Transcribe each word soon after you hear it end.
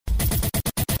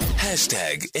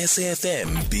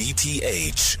#SAFMBTH.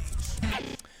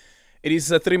 It is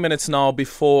 3 minutes now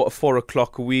before 4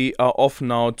 o'clock. We are off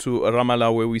now to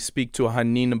Ramallah, where we speak to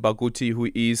Hanin Barghouti, who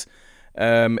is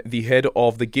the head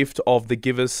of the Gift of the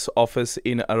Givers office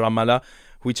in Ramallah,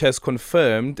 which has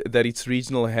confirmed that its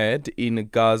regional head in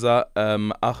Gaza,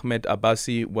 Ahmed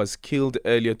Abbasi, was killed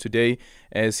earlier today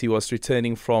as he was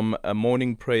returning from a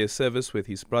morning prayer service with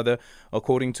his brother.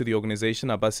 According to the organization,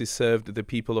 Abbasi served the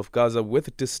people of Gaza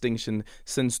with distinction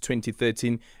since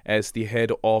 2013 as the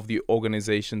head of the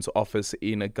organization's office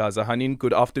in Gaza. Hanin,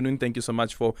 good afternoon. Thank you so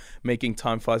much for making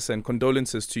time for us, and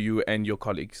condolences to you and your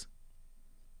colleagues.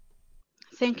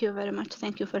 Thank you very much.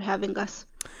 Thank you for having us.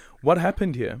 What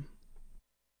happened here?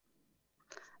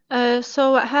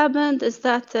 So what happened is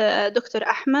that Dr.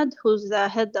 Ahmed, who's the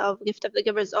head of Gift of the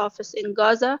Givers office in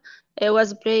Gaza,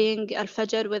 was praying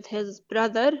Al-Fajr with his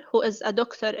brother, who is a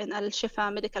doctor in Al-Shifa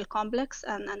medical complex,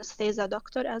 an anesthesia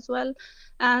doctor as well.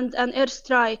 And an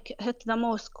airstrike hit the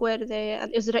mosque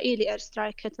an Israeli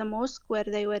airstrike hit the mosque where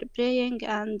they were praying.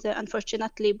 And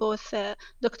unfortunately, both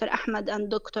Dr. Ahmed and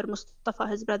Dr. Mustafa,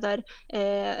 his brother,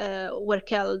 were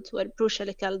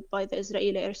brutally killed by the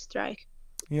Israeli airstrike.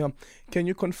 Yeah. Can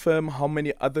you confirm how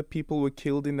many other people were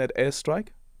killed in that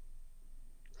airstrike?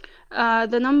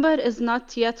 The number is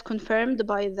not yet confirmed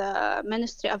by the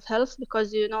Ministry of Health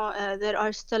because, there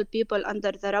are still people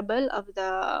under the rubble of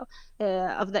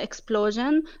the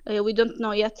explosion. We don't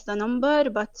know yet the number,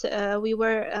 but we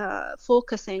were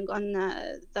focusing on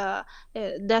the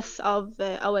death of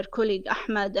our colleague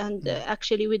Ahmed, and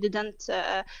actually we didn't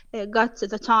got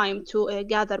the time to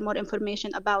gather more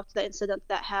information about the incident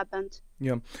that happened.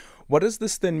 Yeah. What does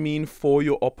this then mean for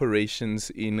your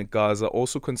operations in Gaza,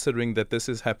 also considering that this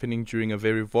is happening during a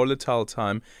very volatile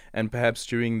time and perhaps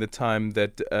during the time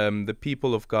that the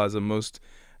people of Gaza most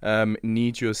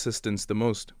need your assistance the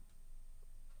most?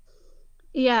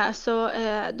 Yeah, so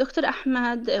Dr.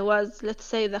 Ahmed was, let's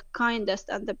say, the kindest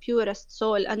and the purest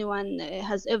soul anyone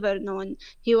has ever known.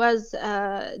 He was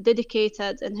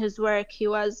dedicated in his work. He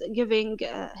was giving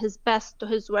his best to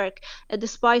his work.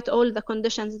 Despite all the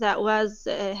conditions that was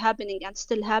happening and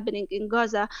still happening in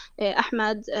Gaza,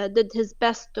 Ahmed did his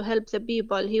best to help the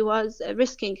people. He was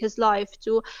risking his life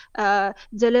to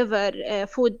deliver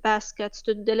food baskets,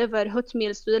 to deliver hot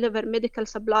meals, to deliver medical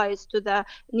supplies to the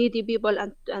needy people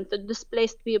and to displaced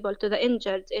people, to the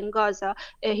injured in Gaza.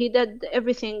 He did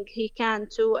everything he can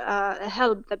to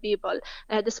help the people,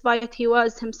 despite he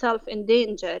was himself in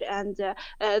danger, and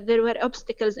there were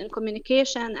obstacles in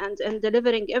communication and in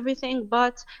delivering everything,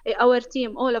 but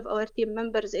all of our team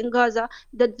members in Gaza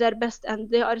did their best, and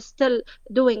they are still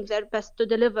doing their best to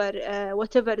deliver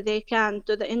whatever they can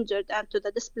to the injured and to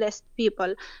the displaced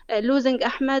people. Losing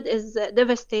Ahmed is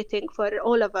devastating for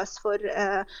all of us, for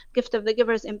Gift of the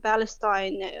Givers in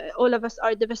Palestine. All of us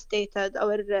are devastated.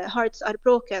 Our hearts are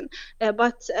broken.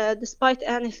 But despite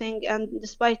anything, and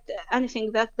despite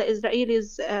anything that the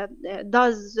Israelis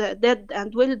did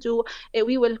and will do,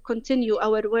 we will continue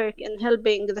our work in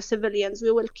helping the civilians.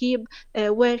 We will keep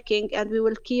working, and we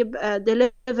will keep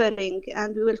delivering,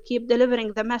 and we will keep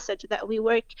delivering the message that we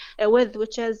work with,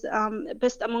 which is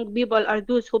best among people are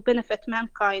those who benefit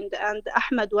mankind. And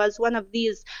Ahmed was one of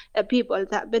these people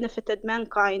that benefited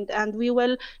mankind, and we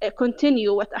will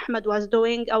continue what Ahmed was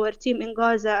doing. Our team in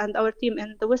Gaza and our team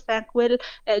in the West Bank will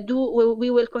we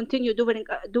will continue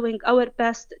doing our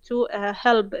best to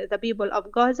help the people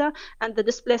of Gaza and the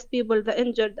displaced people, the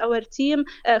injured. Our team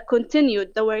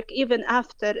continued the work even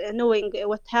after knowing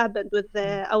what happened with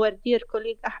our dear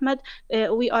colleague Ahmed.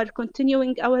 We are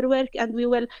continuing our work, and we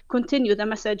will continue the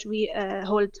message we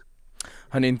hold.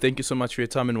 Hanin, thank you so much for your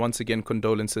time, and once again,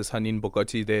 condolences. Hanin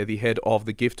Barghouti, they're the head of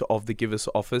the Gift of the Givers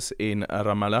office in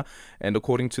Ramallah, and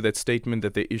according to that statement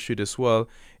that they issued as well,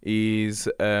 is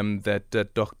that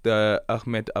Dr.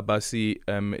 Ahmed Abbasi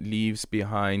leaves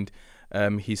behind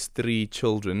his 3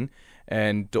 children.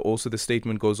 And also the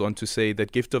statement goes on to say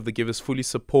that Gift of the Givers fully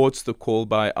supports the call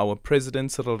by our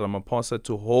President Cyril Ramaphosa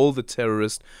to hold the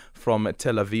terrorist from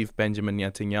Tel Aviv, Benjamin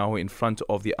Netanyahu, in front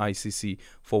of the ICC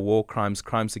for war crimes,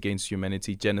 crimes against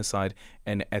humanity, genocide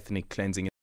and ethnic cleansing.